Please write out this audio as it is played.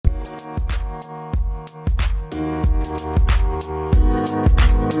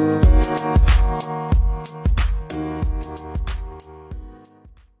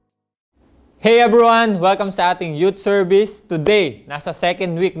Hey everyone! Welcome sa ating youth service. Today, nasa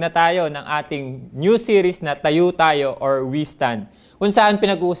second week na tayo ng ating new series na Tayo Tayo or We Stand, kung saan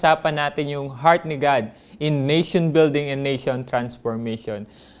pinag-uusapan natin yung heart ni God in nation building and nation transformation.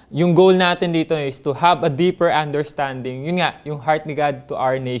 Yung goal natin dito is to have a deeper understanding, yun nga, yung heart ni God to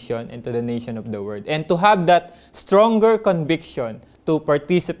our nation and to the nation of the world. And to have that stronger conviction to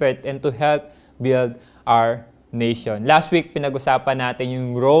participate and to help build our nation. Last week, pinag-usapan natin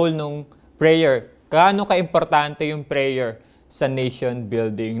yung role ng prayer. Gaano ka-importante yung prayer sa nation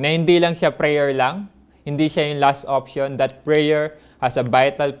building? Na hindi lang siya prayer lang, hindi siya yung last option. That prayer has a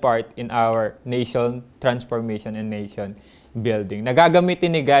vital part in our nation transformation and nation building.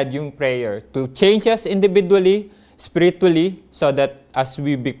 Nagagamitin ni God yung prayer to change us individually, spiritually, so that as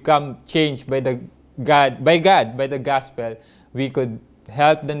we become changed by the gospel, we could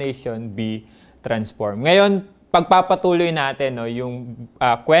help the nation be transformed. Ngayon, pagpapatuloy natin yung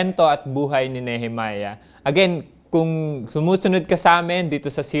kwento at buhay ni Nehemiah. Again, kung sumusunod ka sa amin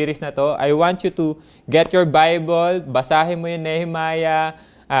dito sa series na to, I want you to get your Bible, basahin mo yung Nehemiah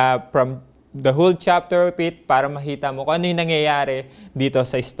from the whole chapter of it para makita mo kung ano yung nangyayari dito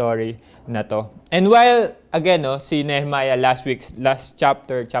sa story na to. And while, again, si Nehemiah last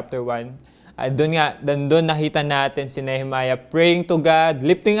chapter 1, doon nakita natin si Nehemiah praying to God,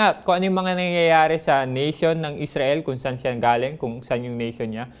 lifting up kung ano yung mga nangyayari sa nation ng Israel, kung saan siya galing, kung saan yung nation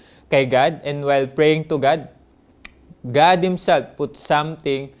niya, kay God. And while praying to God, God Himself put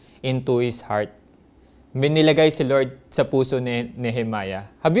something into his heart. May nilagay si Lord sa puso ni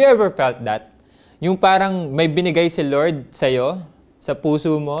Nehemiah. Have you ever felt that? Yung parang may binigay si Lord sa'yo, sa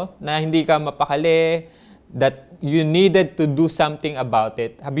puso mo, na hindi ka mapakali, that you needed to do something about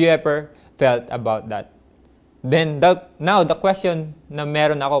it. Have you ever felt about that? Then, now, the question na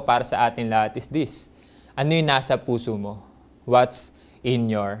meron ako para sa atin lahat is this. Ano yung nasa puso mo? What's in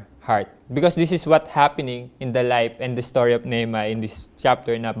your heart? Because this is what happening in the life and the story of Nehemiah in this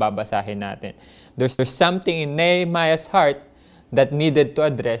chapter na babasahin natin. There's something in Nehemiah's heart that needed to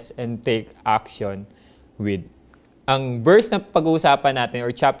address and take action with. Ang verse na pag-uusapan natin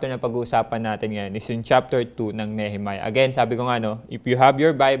or chapter na pag-uusapan natin ngayon is in chapter 2 ng Nehemiah. Again, sabi ko nga, if you have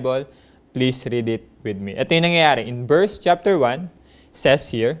your Bible, please read it with me. Ito yung nangyayari. In verse chapter 1,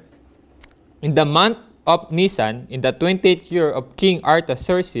 says here, in the month of Nisan, in the 20th year of King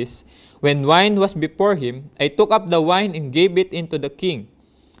Artaxerxes, when wine was before him, I took up the wine and gave it into the king.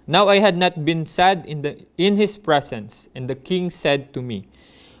 Now I had not been sad in his presence, and the king said to me,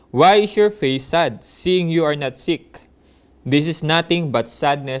 why is your face sad, seeing you are not sick? This is nothing but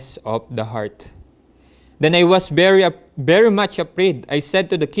sadness of the heart. Then I was very much afraid. I said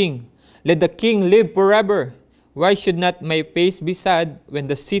to the king, let the king live forever. Why should not my face be sad when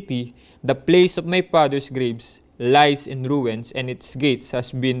the city, the place of my father's graves, lies in ruins and its gates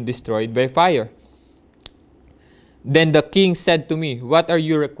has been destroyed by fire? Then the king said to me, what are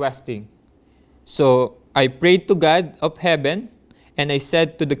you requesting? So I prayed to God of heaven, and I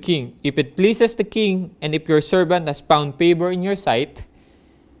said to the king, if it pleases the king, and if your servant has found favor in your sight,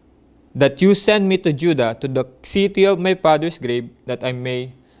 that you send me to Judah, to the city of my father's grave, that I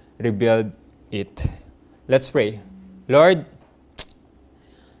may rebuild it. Let's pray. Lord,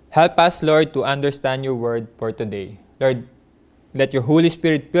 help us, Lord, to understand your word for today. Lord, let your Holy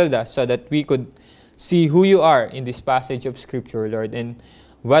Spirit fill us so that we could see who you are in this passage of Scripture, Lord, and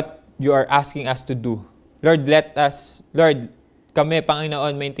what you are asking us to do. Lord, kami,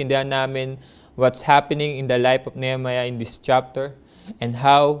 Panginoon, maintindihan namin what's happening in the life of Nehemiah in this chapter and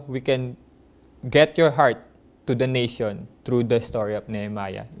how we can get your heart to the nation through the story of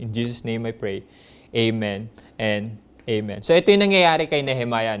Nehemiah. In Jesus' name I pray. Amen and amen. So ito yung nangyayari kay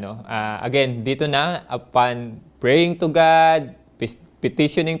Nehemiah. Again, dito na, upon praying to God,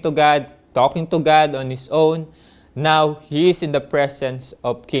 petitioning to God, talking to God on his own, now he is in the presence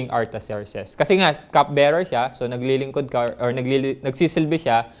of King Artaxerxes. Kasi nga, cupbearer siya, so naglilingkod ka or nagsisilbi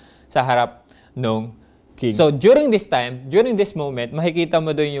siya sa harap ng king. So during this moment, makikita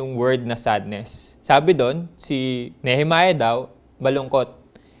mo doon yung word na sadness. Sabi doon, si Nehemiah daw, malungkot.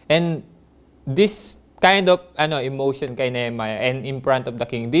 And this kind of emotion kay Nehemiah and in front of the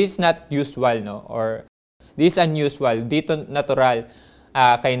king, this is not usual, or this is unusual. Dito natural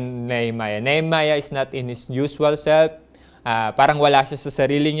kay Nehemiah. Nehemiah is not in his usual self. Parang wala siya sa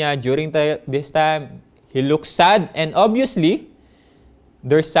sarili niya during this time. He looks sad, and obviously,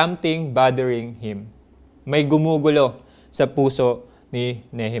 there's something bothering him. May gumugulo sa puso ni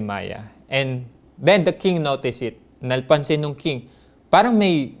Nehemiah. And then the king noticed it. Nalpansin ng king, parang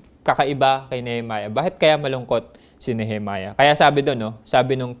may kakaiba kay Nehemiah. Bakit kaya malungkot si Nehemiah? Kaya sabi doon,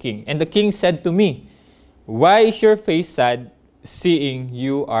 sabi ng king, and the king said to me, why is your face sad, seeing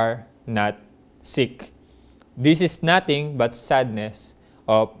you are not sick. This is nothing but sadness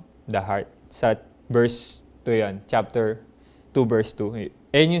of the heart. Sa verse 2 yan, chapter 2 verse 2.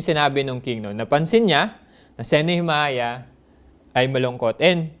 Ayun yung sinabi ng king. No? Napansin niya na si Nehemiah ay malungkot.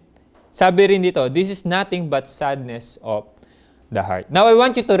 And sabi rin dito, this is nothing but sadness of the heart. Now, I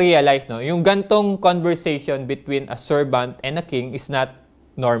want you to realize, no, yung gantong conversation between a servant and a king is not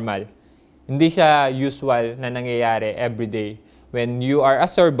normal. Hindi siya usual na nangyayari every day. When you are a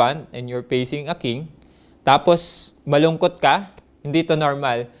servant and you're facing a king, tapos malungkot ka, hindi to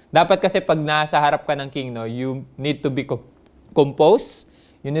normal. Dapat kasi pag nasa harap ka ng king, no, you need to be composed,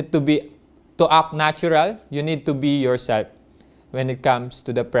 you need to act natural, you need to be yourself when it comes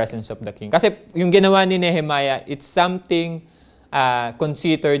to the presence of the king. Kasi yung ginawa ni Nehemiah, it's something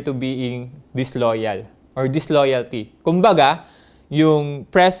considered to being disloyal or disloyalty. Kumbaga, yung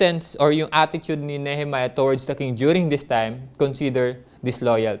presence or yung attitude ni Nehemiah towards the king during this time, consider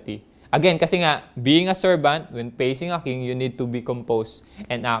disloyalty. Again, kasi nga, being a servant, when facing a king, you need to be composed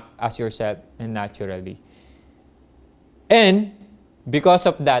and act as yourself and naturally. And, because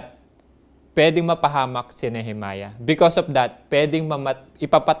of that, pwedeng mapahamak si Nehemiah. Because of that, pwedeng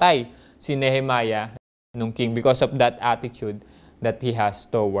ipapatay si Nehemiah nung king because of that attitude that he has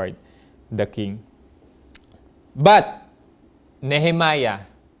toward the king. But, Nehemiah,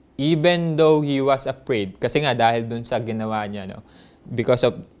 even though he was afraid, kasi nga dahil dun sa ginawa niya, no, because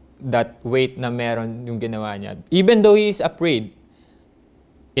of that weight na meron yung ginawa niya, even though he is afraid,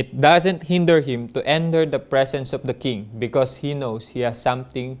 it doesn't hinder him to enter the presence of the king because he knows he has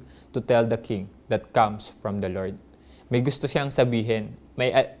something to tell the king that comes from the Lord. May gusto siyang sabihin.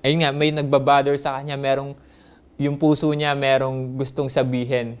 May nagbabother sa kanya, yung puso niya merong gustong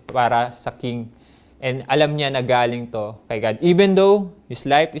sabihin para sa king. And alam niya na galing to kay God. Even though his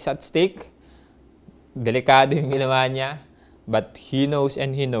life is at stake, delikado yung ginawa niya, but he knows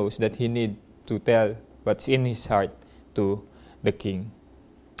and he knows that he need to tell what's in his heart to the king.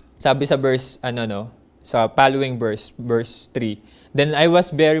 Sabi sa sa following verse 3, then I was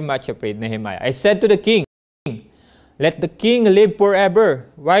very much afraid, Nehemiah. I said to the king, let the king live forever.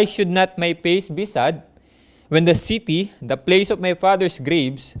 Why should not my face be sad when the city, the place of my father's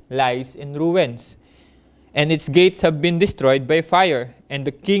graves, lies in ruins, and its gates have been destroyed by fire? And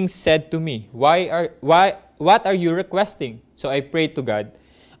the king said to me, what are you requesting? So I prayed to God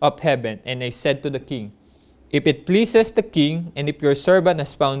of heaven, and I said to the king, if it pleases the king, and if your servant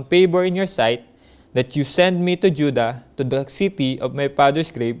has found favor in your sight, that you send me to Judah, to the city of my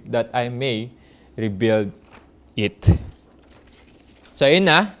father's grave, that I may rebuild it. So yun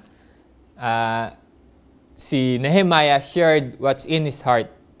na, si Nehemiah shared what's in his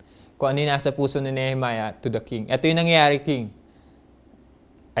heart, kung ano yung nasa puso ni Nehemiah to the king. Ito yung nangyayari, king.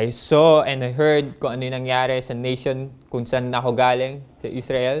 I saw and I heard kung ano yung nangyari sa nation kung saan ako galing, sa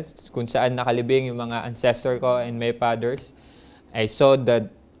Israel, kung saan nakalibing yung mga ancestor ko and my fathers. I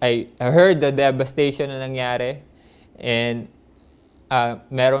heard the devastation na nangyari, and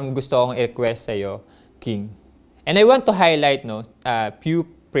meron gusto akong i-request sa'yo, king. And I want to highlight few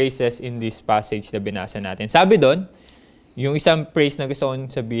phrases in this passage na binasa natin. Sabi doon, yung isang phrase na gusto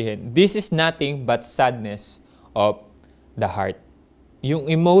kong sabihin, this is nothing but sadness of the heart. Yung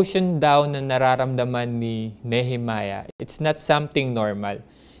emotion daw na nararamdaman ni Nehemiah, it's not something normal.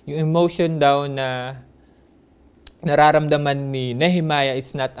 Yung emotion daw na nararamdaman ni Nehemiah,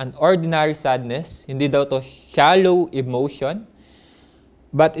 it's not an ordinary sadness. Hindi daw to shallow emotion,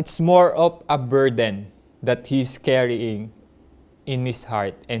 but it's more of a burden that he's carrying in his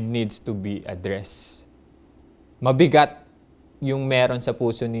heart and needs to be addressed. Mabigat yung meron sa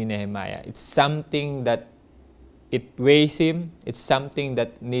puso ni Nehemiah. It's something that it weighs him. It's something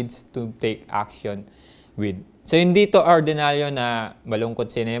that needs to take action with. So, hindi to ordinaryo na malungkot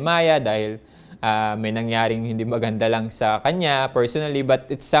si Nehemiah dahil may nangyaring hindi maganda lang sa kanya personally, but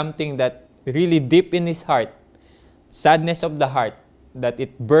it's something that really deep in his heart, sadness of the heart, that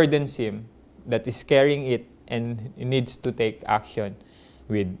it burdens him, that is carrying it, and he needs to take action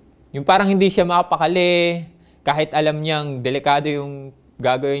with. Yung parang hindi siya makapakali, kahit alam niyang delikado yung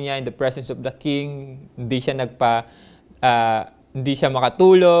gagawin niya in the presence of the king, hindi siya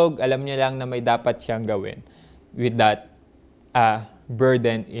makatulog, alam niya lang na may dapat siyang gawin with that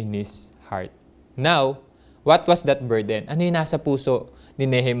burden in his heart. Now, what was that burden? Ano yung nasa puso ni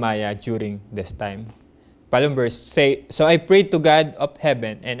Nehemiah during this time? Following verse, so I prayed to God of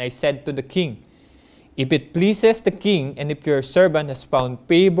heaven, and I said to the king, if it pleases the king, and if your servant has found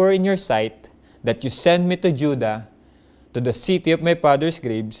favor in your sight, that you send me to Judah, to the city of my father's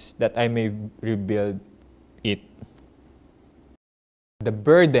graves, that I may rebuild it. The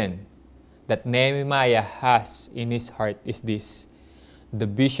burden that Nehemiah has in his heart is this, the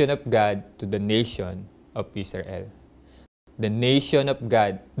vision of God to the nation of Israel. The nation of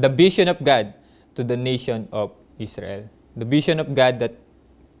God, the vision of God to the nation of Israel. The vision of God that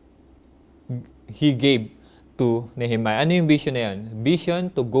He gave to Nehemiah. Ano yung vision na yun?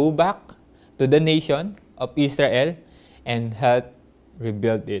 Vision to go back to the nation of Israel and help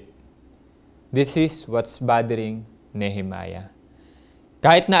rebuild it. This is what's bothering Nehemiah.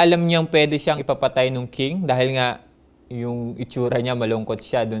 Kahit na alam niyang pwede siyang ipapatay ng king dahil nga yung itsura niya malungkot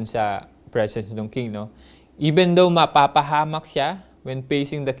siya dun sa presence ng king, no? Even though mapapahamak siya when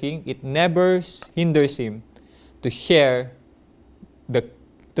facing the king, it never hinders him to share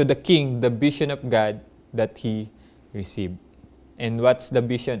to the king the vision of God that he received. And what's the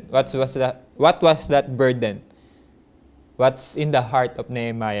vision? What was that burden? What's in the heart of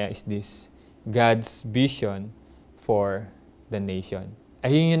Nehemiah is this: God's vision for the nation.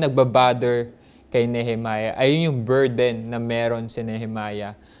 Ayun yung nagbabother kay Nehemiah. Ayun yung burden na meron si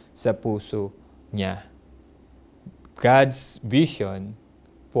Nehemiah sa puso niya. God's vision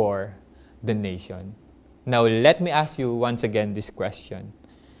for the nation. Now, let me ask you once again this question.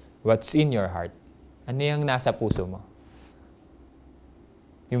 What's in your heart? Ano yung nasa puso mo?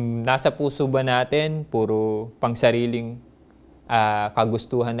 Yung nasa puso ba natin, puro pangsariling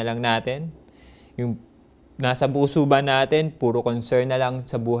kagustuhan na lang natin? Yung nasa puso ba natin, puro concern na lang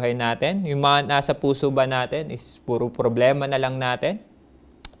sa buhay natin? Yung mga nasa puso ba natin is puro problema na lang natin?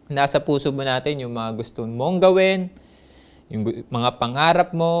 Nasa puso ba natin yung mga gusto mong gawin, yung mga pangarap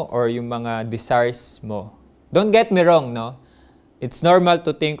mo, or yung mga desires mo? Don't get me wrong, no? It's normal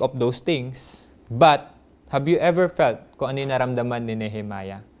to think of those things, but have you ever felt kung ano yung naramdaman ni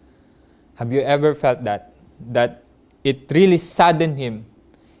Nehemiah? Have you ever felt that it really saddened him?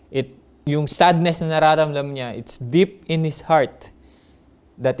 Yung sadness na nararamdaman niya, it's deep in his heart,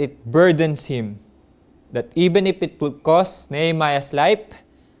 that it burdens him, that even if it will cost Nehemiah's life,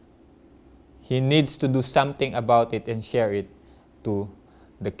 he needs to do something about it and share it to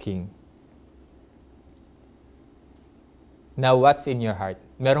the king. Now, what's in your heart?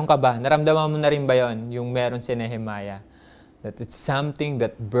 Meron ka ba? Naramdaman mo na rin ba yon, yung meron si Nehemiah? That it's something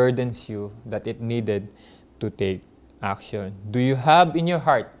that burdens you, that it needed to take action. Do you have in your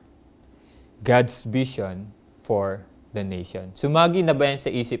heart God's vision for the nation? Sumagi na ba yan sa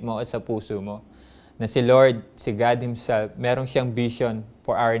isip mo o sa puso mo? Na si Lord, si God Himself, meron siyang vision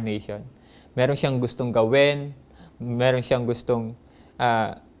for our nation. Meron siyang gustong gawin, meron siyang gustong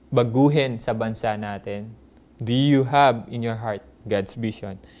baguhin sa bansa natin. Do you have in your heart God's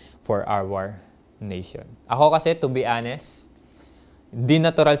vision for our nation? Ako kasi, to be honest, hindi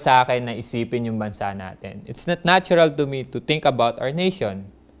natural sa akin na isipin yung bansa natin. It's not natural to me to think about our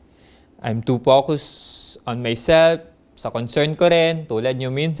nation. I'm too focused on myself, sa concern ko rin, tulad nyo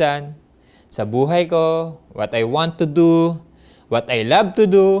minsan, sa buhay ko, what I want to do, what I love to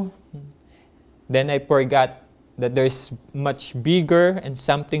do. Then I forgot that there's much bigger and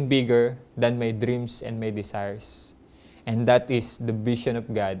something bigger than my dreams and my desires. And that is the vision of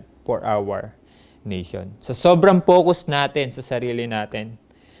God for our nation. Sa sobrang focus natin sa sarili natin,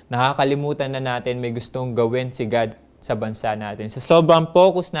 nakakalimutan na natin may gustong gawin si God sa bansa natin. Sa sobrang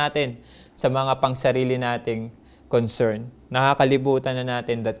focus natin sa mga pangsarili nating concern, nakakalimutan na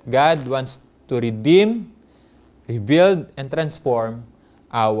natin that God wants to redeem, rebuild, and transform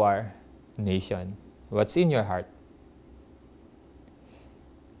our nation. What's in your heart?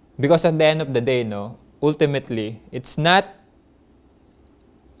 Because at the end of the day, no, ultimately, it's not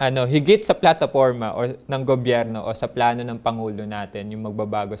higit sa plataforma o ng gobyerno o sa plano ng Pangulo natin yung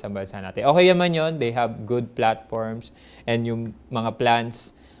magbabago sa bansa natin. Okay naman yun, they have good platforms and yung mga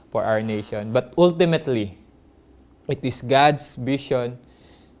plans for our nation. But ultimately, it is God's vision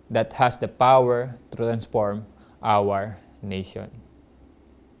that has the power to transform our nation.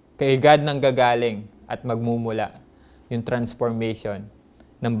 Kay God nang gagaling at magmumula yung transformation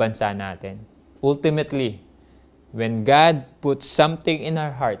ng bansa natin. Ultimately, when God puts something in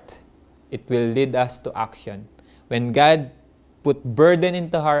our heart, it will lead us to action. When God put burden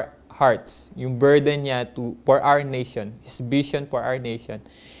into our hearts, yung burden niya for our nation, His vision for our nation,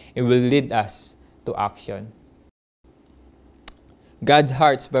 it will lead us to action. God's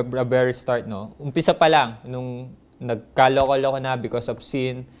hearts, by the very start, no? Umpisa pa lang, nung nagkaloko-loko na because of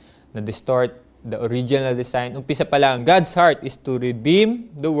sin, na-distort the original design, umpisa pa lang, God's heart is to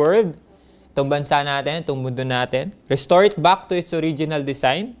redeem the world, itong bansa natin, itong mundo natin, restore it back to its original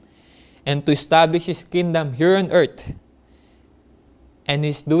design, and to establish His kingdom here on earth. And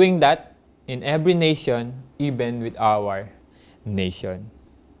He's doing that in every nation, even with our nation.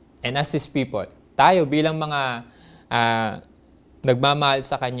 And as His people, tayo bilang mga nagmamahal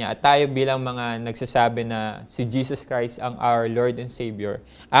sa Kanya at tayo bilang mga nagsasabi na si Jesus Christ ang our Lord and Savior,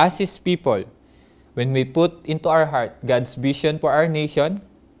 as His people, when we put into our heart God's vision for our nation,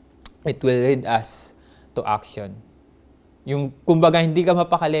 it will lead us to action. Yung kumbaga hindi ka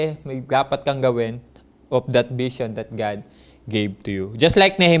mapakali, may dapat kang gawin of that vision that God gave to you. Just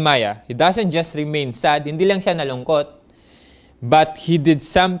like Nehemiah, he doesn't just remain sad, hindi lang siya nalungkot, but he did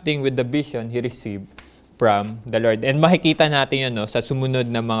something with the vision he received from the Lord. And makikita natin yun sa sumunod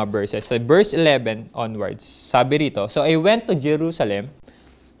na mga verses. Sa verse 11 onwards, sabi rito, "So I went to Jerusalem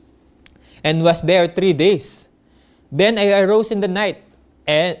and was there 3 days. Then I arose in the night,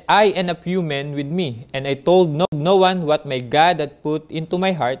 and I and a few men with me, and I told no one what my God had put into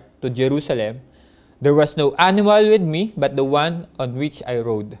my heart to Jerusalem. There was no animal with me but the one on which I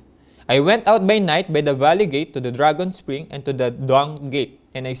rode. I went out by night by the valley gate to the dragon spring and to the dung gate,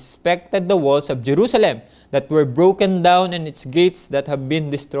 and I inspected the walls of Jerusalem that were broken down and its gates that have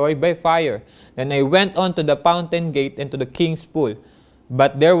been destroyed by fire. Then I went on to the fountain gate and to the king's pool,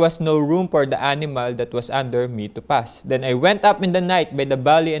 but there was no room for the animal that was under me to pass. Then I went up in the night by the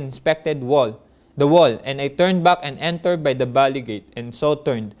valley and inspected the wall, and I turned back and entered by the valley gate, and so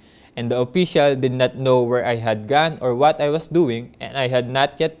turned. And the official did not know where I had gone or what I was doing, and I had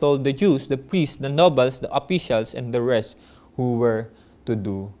not yet told the Jews, the priests, the nobles, the officials, and the rest who were to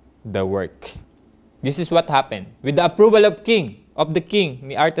do the work." This is what happened. With the approval of the king,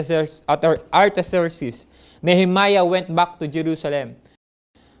 ni Artaxerxes, Nehemiah went back to Jerusalem,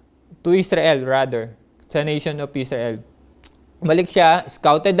 to Israel rather, sa nation of Israel. Balik siya,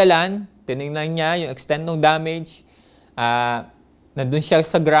 scouted the land, tinignan niya yung extent ng damage, nandun siya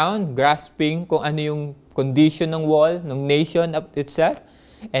sa ground, grasping kung ano yung condition ng wall, ng nation itself,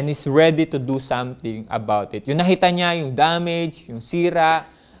 and is ready to do something about it. Yung nakita niya, yung damage, yung sira,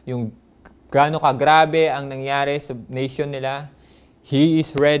 yung gaano kagrabe ang nangyari sa nation nila, he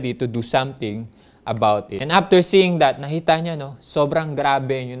is ready to do something about it. And after seeing that, nakita niya, sobrang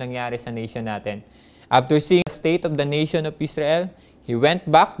grabe yung nangyari sa nation natin. After seeing the state of the nation of Israel, he went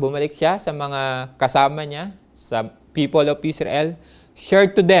back, bumalik siya sa mga kasama niya, sa people of Israel,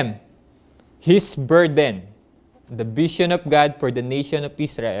 shared to them his burden, the vision of God for the nation of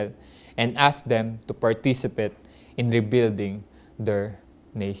Israel, and asked them to participate in rebuilding their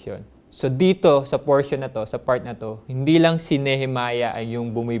nation. So dito, sa portion na to, sa part na to, hindi lang si Nehemiah ay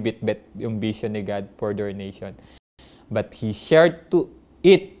yung bumibit-bit yung vision ni God for their nation, but he shared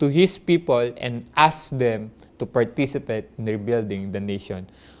it to his people and asked them to participate in rebuilding the nation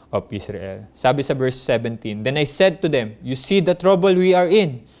of Israel. Sabi sa verse 17, "Then I said to them, you see the trouble we are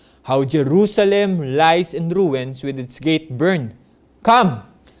in, how Jerusalem lies in ruins with its gate burned. Come,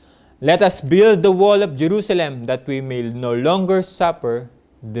 let us build the wall of Jerusalem that we may no longer suffer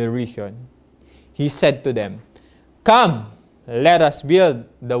derision." He said to them, "Come, let us build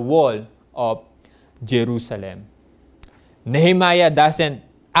the wall of Jerusalem." Nehemiah doesn't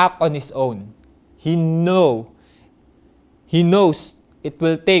act on his own. He knows it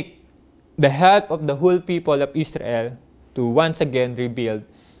will take the help of the whole people of Israel to once again rebuild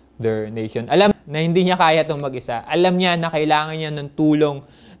their nation. Alam na hindi niya kaya itong mag-isa. Alam niya na kailangan niya ng tulong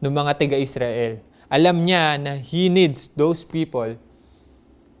ng mga taga-Israel. Alam niya na he needs those people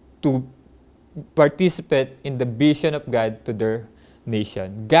to participate in the vision of God to their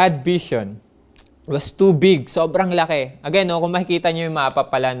nation. God's vision was too big, sobrang laki. Again, kung makikita niyo yung mapa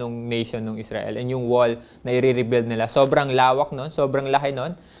pala ng nation ng Israel and yung wall na i-rebuild nila, sobrang lawak nun, sobrang laki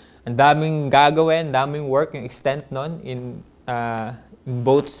nun. Ang daming gagawin, daming work, yung extent nun in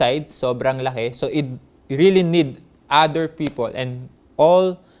both sides, sobrang laki. So it really need other people and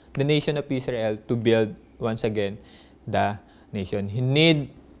all the nation of Israel to build once again the nation. He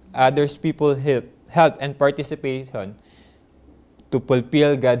need others people help and participation to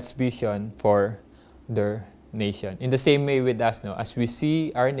fulfill God's vision for their nation. In the same way with us, as we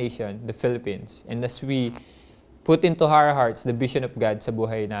see our nation, the Philippines, and as we put into our hearts the vision of God sa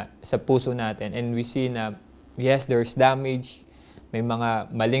buhay sa puso natin, and we see na, yes, there's damage, may mga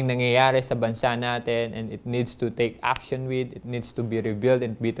maling nangyayari sa bansa natin, and it needs to take action with, it needs to be rebuilt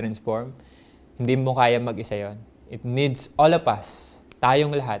and be transformed. Hindi mo kaya mag-isa yon. It needs all of us,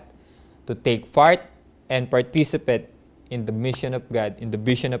 tayong lahat, to take part and participate in the mission of God, in the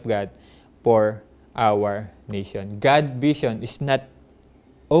vision of God for our nation. God's vision is not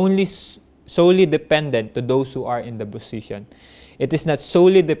only solely dependent to those who are in the position. It is not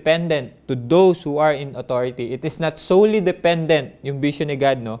solely dependent to those who are in authority. It is not solely dependent, yung vision ni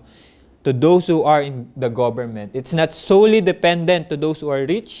God, to those who are in the government. It's not solely dependent to those who are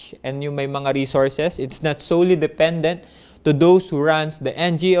rich and yung may mga resources. It's not solely dependent to those who runs the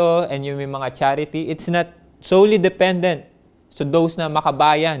NGO and yung may mga charity. It's not solely dependent so those na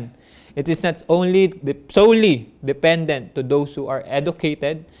makabayan. It is not only solely dependent to those who are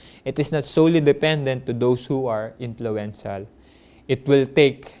educated. It is not solely dependent to those who are influential. It will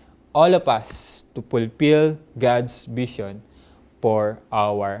take all of us to fulfill God's vision for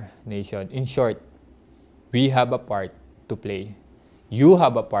our nation. In short, we have a part to play. You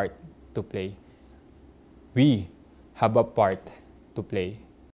have a part to play. We have a part to play.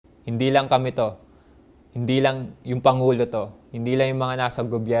 Hindi lang kami to. Hindi lang yung Pangulo to. Hindi lang yung mga nasa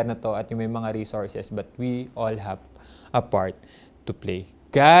gobyerno to at yung may mga resources. But we all have a part to play.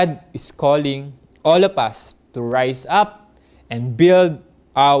 God is calling all of us to rise up and build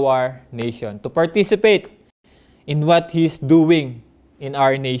our nation. To participate in what He's doing in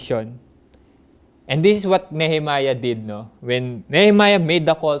our nation. And this is what Nehemiah did, no? When Nehemiah made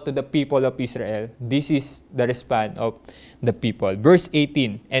the call to the people of Israel, this is the response of the people. Verse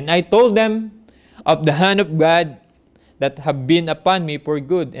 18, "And I told them of the hand of God that have been upon me for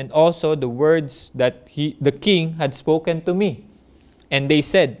good, and also the words that the king had spoken to me. And they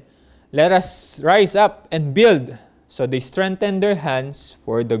said, let us rise up and build. So they strengthened their hands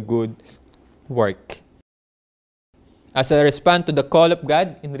for the good work." As a response to the call of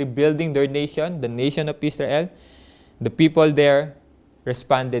God in rebuilding their nation, the nation of Israel, the people there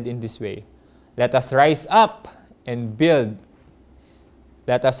responded in this way. Let us rise up and build.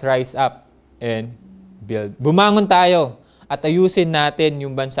 Let us rise up and build. Bumangon tayo at ayusin natin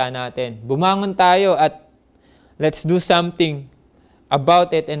yung bansa natin. Bumangon tayo at let's do something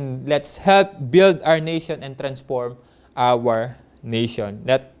about it, and let's help build our nation and transform our nation.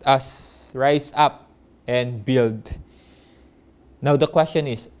 Let us rise up and build. Now the question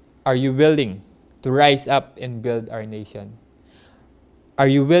is, are you willing to rise up and build our nation? Are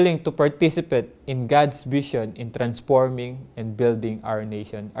you willing to participate in God's vision in transforming and building our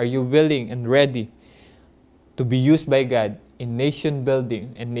nation? Are you willing and ready to be used by God in nation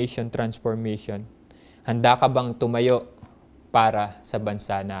building and nation transformation? Handa ka bang tumayo para sa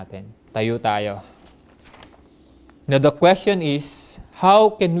bansa natin? Tayo tayo. Now the question is,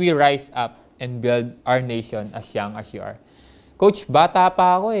 how can we rise up and build our nation as young as you are? Coach, bata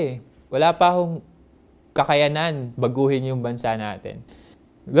pa ako eh. Wala pa akong kakayanan baguhin yung bansa natin.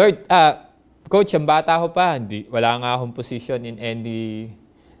 Lord, Coach, ang bata ko pa. Wala nga akong position in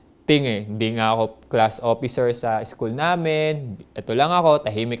anything eh. Hindi nga ako class officer sa school namin. Ito lang ako,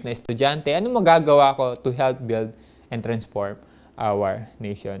 tahimik na estudyante. Ano magagawa ko to help build and transform our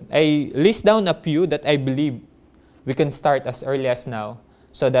nation? I list down a few that I believe we can start as early as now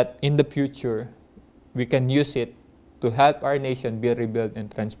so that in the future, we can use it to help our nation be rebuilt and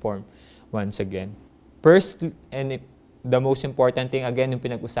transformed once again. First, and the most important thing, again, yung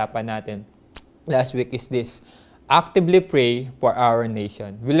pinag-usapan natin last week is this. Actively pray for our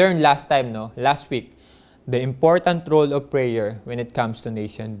nation. We learned last week, the important role of prayer when it comes to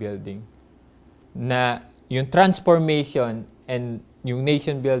nation building. Na yung transformation and yung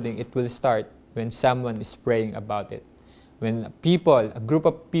nation building, it will start when someone is praying about it. When a group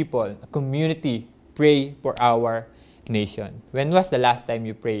of people, a community, pray for our nation. When was the last time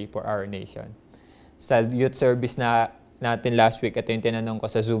you pray for our nation? Sa youth service natin last week, ito yung tinanong ko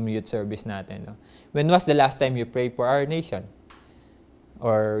sa Zoom youth service natin. No? When was the last time you prayed for our nation?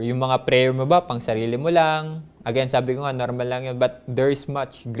 Or yung mga prayer mo ba, pang sarili mo lang? Again, sabi ko nga, normal lang yun. But there is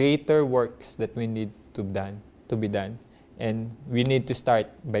much greater works that we need to be done. And we need to start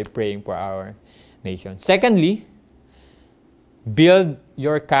by praying for our nation. Secondly, build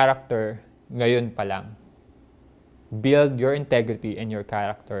your character ngayon pa lang. Build your integrity and your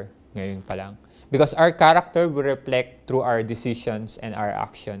character ngayon pa lang. Because our character will reflect through our decisions and our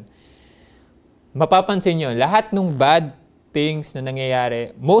action. Mapapansin nyo, lahat ng bad things na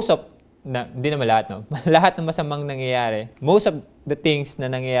nangyayari, hindi naman lahat, no? Lahat ng masamang nangyayari, most of the things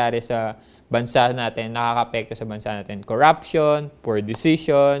na nangyayari sa bansa natin, nakaka-apekto sa bansa natin. Corruption, poor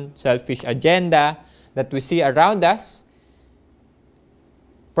decision, selfish agenda that we see around us.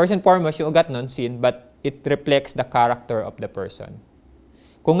 First and foremost, yung ugat nun, sin, but it reflects the character of the person.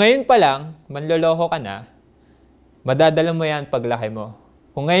 Kung ngayon pa lang, manloloko ka na, madadala mo yan paglaki mo.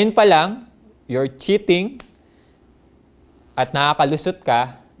 Kung ngayon pa lang, you're cheating at nakakalusot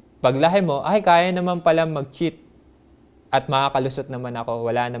ka, paglaki mo, ay kaya naman pala mag-cheat at makakalusot naman ako,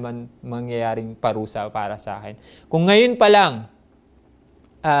 wala naman mangyayaring parusa para sa akin. Kung ngayon pa lang,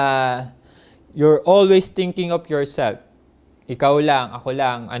 you're always thinking of yourself, ikaw lang, ako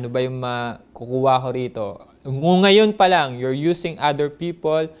lang, ano ba yung makukuha ko rito? Kung ngayon pa lang, you're using other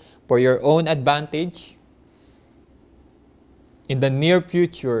people for your own advantage, in the near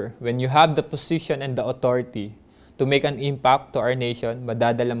future, when you have the position and the authority to make an impact to our nation,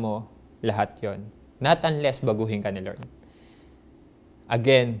 madadala mo lahat yon. Not unless baguhin ka ni Lord.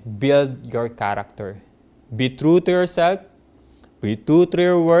 Again, build your character. Be true to yourself. Be true to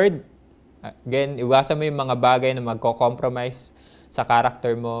your word. Again, iwasan mo yung mga bagay na magko-compromise sa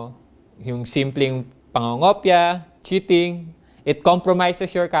character mo. Yung simpleng pangongopya, cheating, it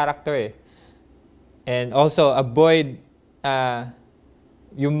compromises your character eh. And also, avoid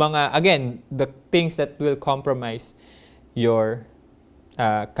yung mga, again, the things that will compromise your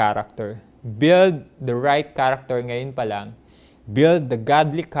character. Build the right character ngayon pa lang. Build the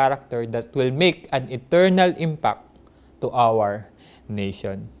godly character that will make an eternal impact to our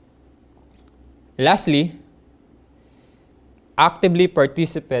nation. Lastly, actively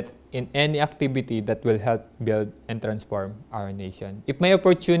participate in any activity that will help build and transform our nation. If may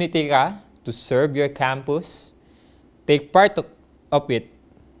opportunity ka to serve your campus, take part of it.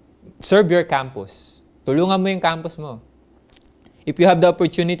 Serve your campus. Tulungan mo yung campus mo. If you have the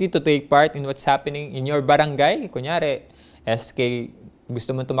opportunity to take part in what's happening in your barangay, kunyari, SK,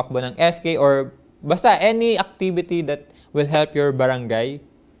 gusto mo tumakbo ng SK, or basta any activity that will help your barangay,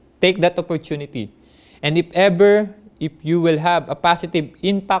 take that opportunity. And if you will have a positive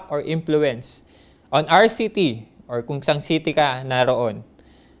impact or influence on our city, or kung sang city ka naroon,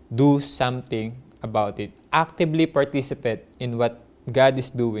 do something about it. Actively participate in what God is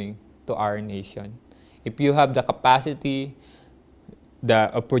doing to our nation. If you have the capacity,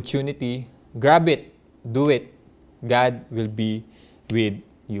 the opportunity, grab it, do it. God will be with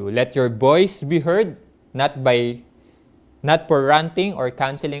you. Let your voice be heard, not for ranting or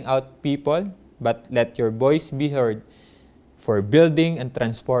canceling out people, but let your voice be heard for building and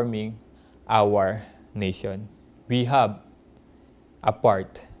transforming our nation. We have a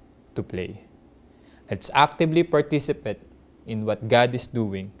part to play. Let's actively participate in what God is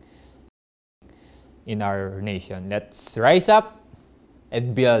doing in our nation. Let's rise up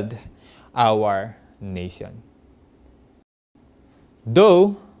and build our nation.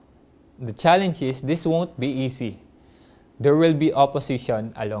 Though, the challenge is, this won't be easy. There will be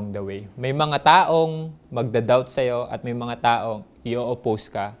opposition along the way. May mga taong magda-doubt sa'yo at may mga taong i-oppose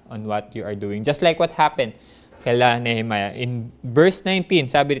ka on what you are doing. Just like what happened kala Nehemiah. In verse 19,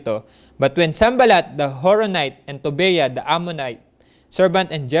 sabi dito, "But when Sanballat the Horonite and Tobiah the Ammonite servant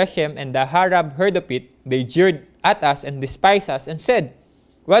and Geshem and the Harab heard of it, they jeered at us and despised us and said,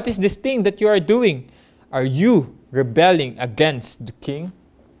 'What is this thing that you are doing? Are you rebelling against the king?'"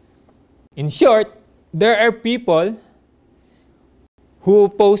 In short, there are people who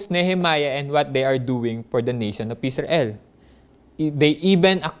oppose Nehemiah and what they are doing for the nation of Israel. They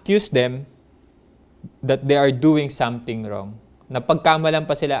even accuse them that they are doing something wrong. Napagkamalan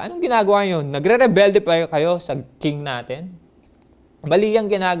pa sila, anong ginagawa nyo? Nagre-rebelde pa kayo sa king natin? Mali ang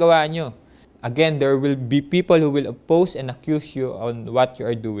ginagawa nyo. Again, there will be people who will oppose and accuse you on what you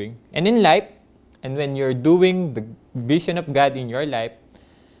are doing. And in life, and when you're doing the vision of God in your life,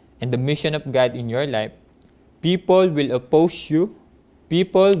 and the mission of God in your life, people will oppose you,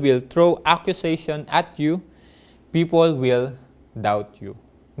 people will throw accusation at you, people will doubt you.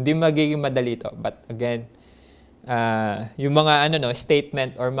 Hindi magiging madali ito. But again, yung mga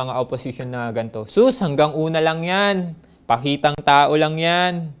statement or mga opposition na ganito, sus, hanggang una lang yan, pakitang tao lang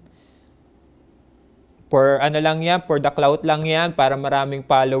yan, for the clout lang yan, para maraming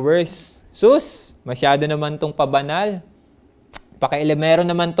followers. Sus, masyado naman tong pabanal. Pakailamero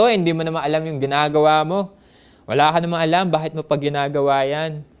naman to, hindi mo naman alam yung ginagawa mo. Wala ka naman alam, bakit mo pa ginagawa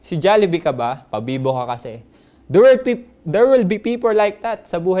yan? Si Jollibee ka ba? Pabibo ka kasi. There will be people like that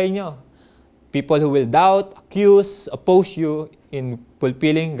sa buhay nyo. People who will doubt, accuse, oppose you in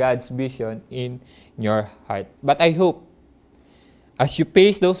fulfilling God's vision in your heart. But I hope, as you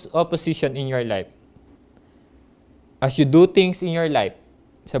face those opposition in your life, as you do things in your life,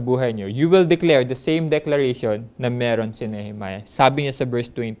 sa buhay nyo, you will declare the same declaration na meron si Nehemiah. Sabi niya sa verse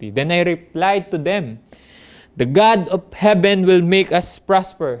 20, "Then I replied to them, 'The God of heaven will make us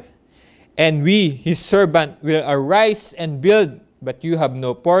prosper, and we, His servant, will arise and build, but you have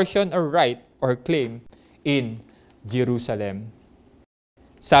no portion or right or claim in Jerusalem.'"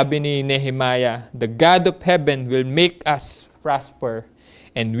 Sabi ni Nehemiah, "The God of heaven will make us prosper,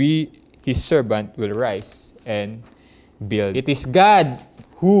 and we, His servant, will rise and build." It is God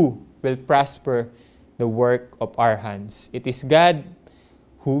who will prosper the work of our hands. It is God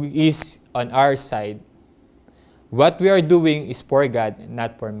who is on our side. What we are doing is for God,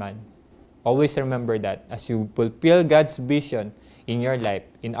 not for man. Always remember that. As you fulfill God's vision in your life,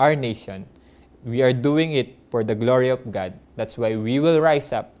 in our nation, we are doing it for the glory of God. That's why we will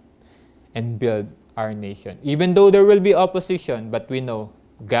rise up and build our nation. Even though there will be opposition, but we know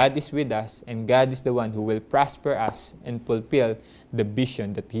God is with us, and God is the one who will prosper us and fulfill the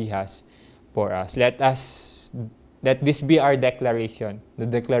vision that He has for us. Let us Let this be our declaration, the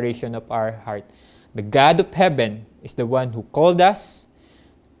declaration of our heart. The God of heaven is the one who called us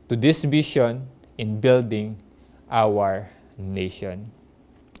to this vision in building our nation.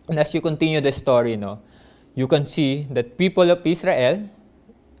 And as you continue the story, you can see that people of Israel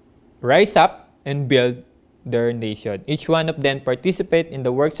rise up and build their nation. Each one of them participate in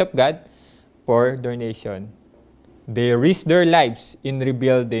the works of God for their nation. They risk their lives in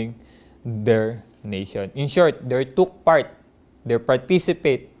rebuilding their nation. In short, they took part, they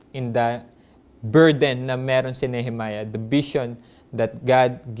participate in the burden na meron si Nehemiah, the vision that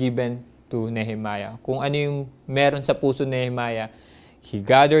God given to Nehemiah. Kung ano yung meron sa puso ni Nehemiah, he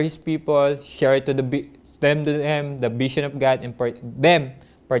gathered his people, shared to them the vision of God, and them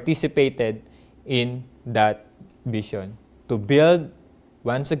participated in that vision to build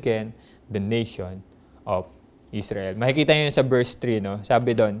once again the nation of Israel. Makikita niyo sa verse 3,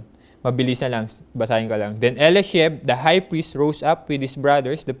 Sabi doon, mabilis na lang, basahin ko lang. Then Eliashib, the high priest, rose up with his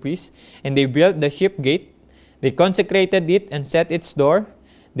brothers, the priests, and they built the sheep gate. They consecrated it and set its door.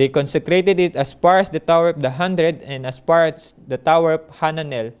 They consecrated it as far as the Tower of the 100 and as far as the Tower of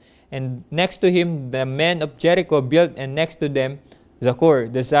Hananel. And next to him, the men of Jericho built, and next to them,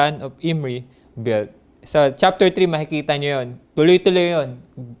 Zakur, the son of Imri, built. Sa chapter 3, makikita nyo yun. Tuloy-tuloy yun.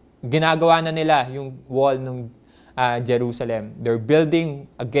 Ginagawa na nila yung wall ng Jerusalem. They're building,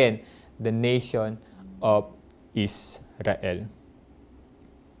 again, the nation of Israel.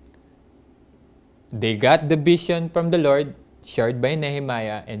 They got the vision from the Lord, shared by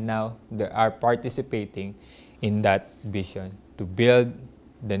Nehemiah, and now they are participating in that vision to build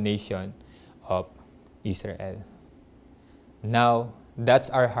the nation of Israel. Now, that's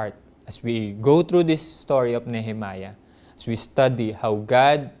our heart. As we go through this story of Nehemiah, as we study how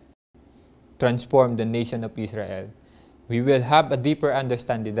God transformed the nation of Israel, we will have a deeper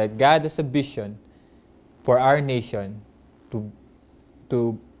understanding that God has a vision for our nation to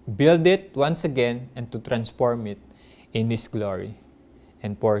build it once again and to transform it in His glory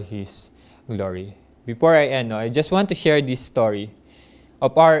and for His glory. Before I end, I just want to share this story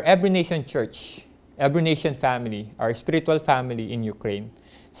of our Every Nation Church, Every Nation family, our spiritual family in Ukraine.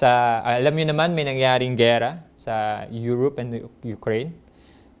 Alam niyo naman, may nangyaring gera sa Europe and Ukraine,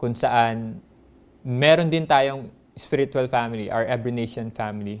 kung saan meron din tayong spiritual family, our Every Nation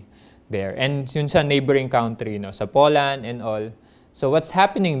family there. And yun sa neighboring country, sa Poland and all. So what's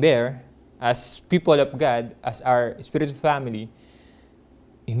happening there, as people of God, as our spiritual family,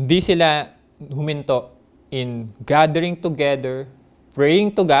 hindi sila huminto in gathering together,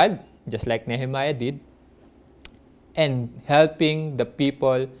 praying to God, just like Nehemiah did, and helping the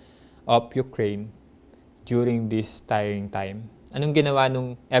people of Ukraine during this tiring time. Anong ginawa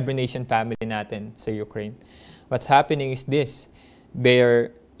nung Every Nation family natin sa Ukraine? What's happening is this.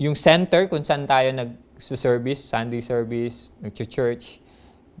 Yung center kung saan tayo nag-service, Sunday service, nag-church,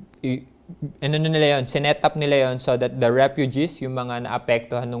 nila yun, sinet up nila yun so that the refugees, yung mga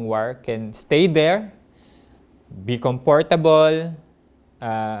naapektuhan ng war, can stay there, be comfortable,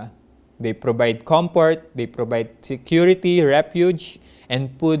 they provide comfort, they provide security, refuge, and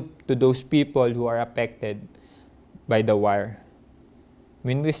food to those people who are affected by the war.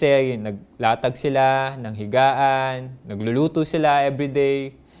 Meaning to say, naglatag sila ng higaan, nagluluto sila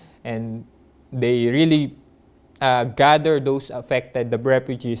everyday, and they really gather those affected, the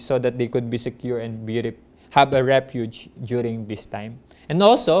refugees, so that they could be secure and have a refuge during this time. And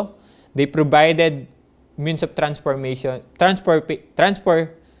also, they provided means of transportation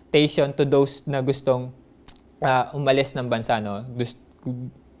to those na gustong umalis ng bansa,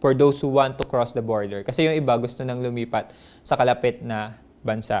 for those who want to cross the border. Kasi yung iba gusto nang lumipat sa kalapit na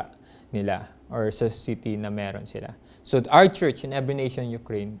bansa nila or sa city na meron sila. So our church in Every Nation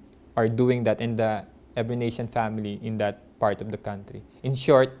Ukraine are doing that, in the Every Nation family in that part of the country. In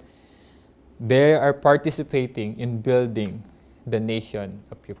short, they are participating in building the nation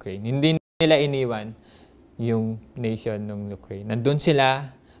of Ukraine. Hindi nila iniwan yung nation ng Ukraine. Nandun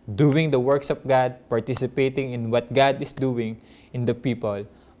sila doing the works of God, participating in what God is doing in the people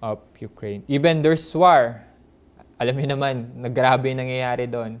of Ukraine. Even there's war. Alam niyo naman, grabe yung nangyayari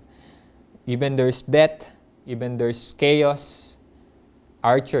doon. Even there's death, even there's chaos.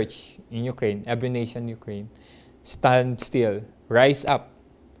 Our church in Ukraine, Every Nation Ukraine, stand still, rise up,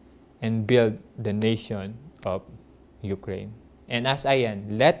 and build the nation of Ukraine. And as I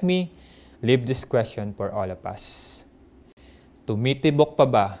end, let me leave this question for all of us. Tumitibok pa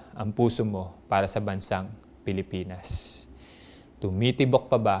ba ang puso mo para sa bansang Pilipinas? Tumitibok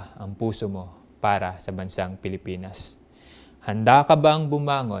pa ba ang puso mo para sa bansang Pilipinas? Handa ka bang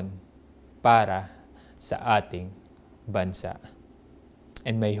bumangon para sa ating bansa?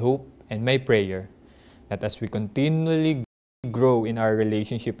 And my hope and my prayer that as we continually grow in our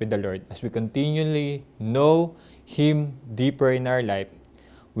relationship with the Lord, as we continually know Him deeper in our life,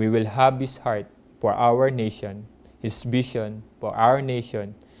 we will have His heart for our nation, His vision for our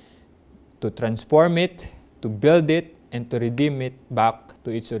nation, to transform it, to build it, and to redeem it back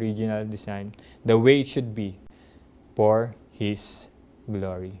to its original design, the way it should be, for His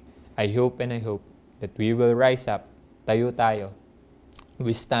glory. I hope that we will rise up, tayo,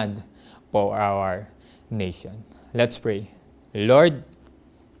 we stand for our nation. Let's pray. Lord,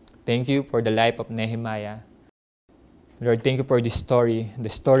 thank you for the life of Nehemiah. Lord, thank you for this story, the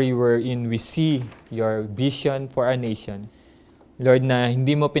story wherein we see your vision for our nation. Lord, na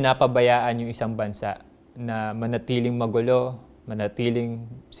hindi mo pinapabayaan yung isang bansa na manatiling magulo, manatiling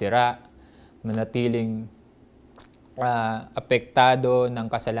sira, manatiling apektado ng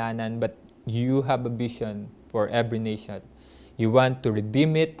kasalanan, but you have a vision for every nation. You want to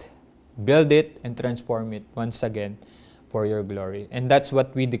redeem it, build it, and transform it once again for your glory. And that's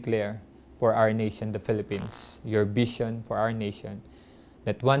what we declare for our nation, the Philippines, your vision for our nation.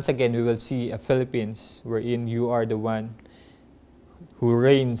 That once again, we will see a Philippines wherein you are the one who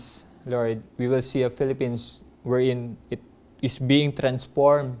reigns, Lord. We will see a Philippines wherein it is being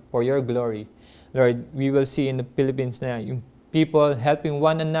transformed for your glory. Lord, we will see in the Philippines na yung people helping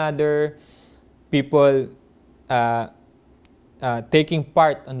one another, people taking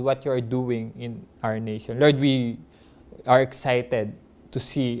part on what you are doing in our nation. Lord, we are excited to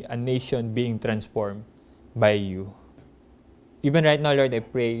see a nation being transformed by you. Even right now, Lord, I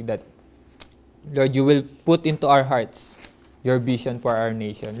pray that, Lord, you will put into our hearts your vision for our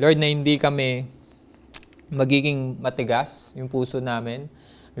nation. Lord, na hindi kami magiging matigas yung puso namin,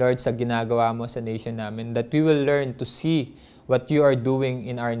 Lord, sa ginagawa mo sa nation namin, that we will learn to see what you are doing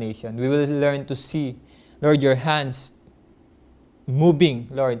in our nation. We will learn to see, Lord, your hands moving,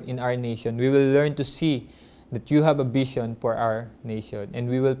 Lord, in our nation. We will learn to see that you have a vision for our nation,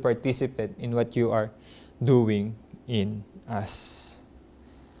 and we will participate in what you are doing in us.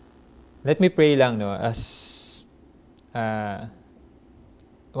 Let me pray lang, no, as I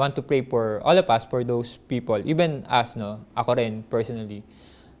want to pray for all of us, for those people, even us, no, ako rin, personally,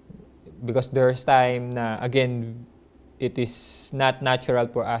 because there's time na, again, it is not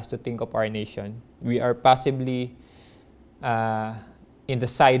natural for us to think of our nation. We are possibly in the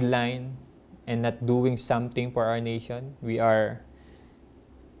sideline and not doing something for our nation. We are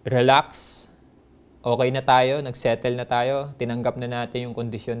relaxed, okay na tayo, nagsettle na tayo, tinanggap na natin yung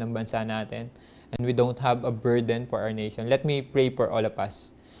kondisyon ng bansa natin, and we don't have a burden for our nation. Let me pray for all of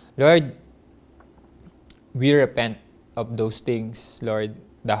us. Lord, we repent of those things, Lord,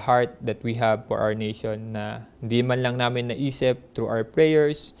 the heart that we have for our nation na hindi man lang namin naisip through our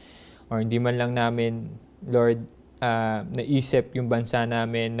prayers, or hindi man lang namin, Lord, naisip yung bansa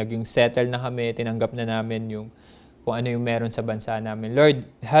namin, naging settle na kami, tinanggap na namin yung kung ano yung meron sa bansa namin. Lord,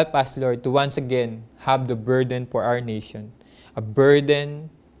 help us, Lord, to once again have the burden for our nation, a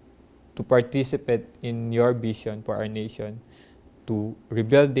burden to participate in your vision for our nation, to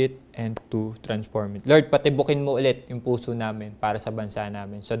rebuild it and to transform it. Lord, patibukin mo ulit yung puso namin para sa bansa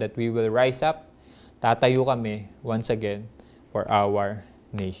namin so that we will rise up, tatayo kami once again for our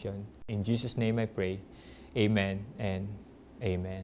nation. In Jesus' name I pray. Amen and amen.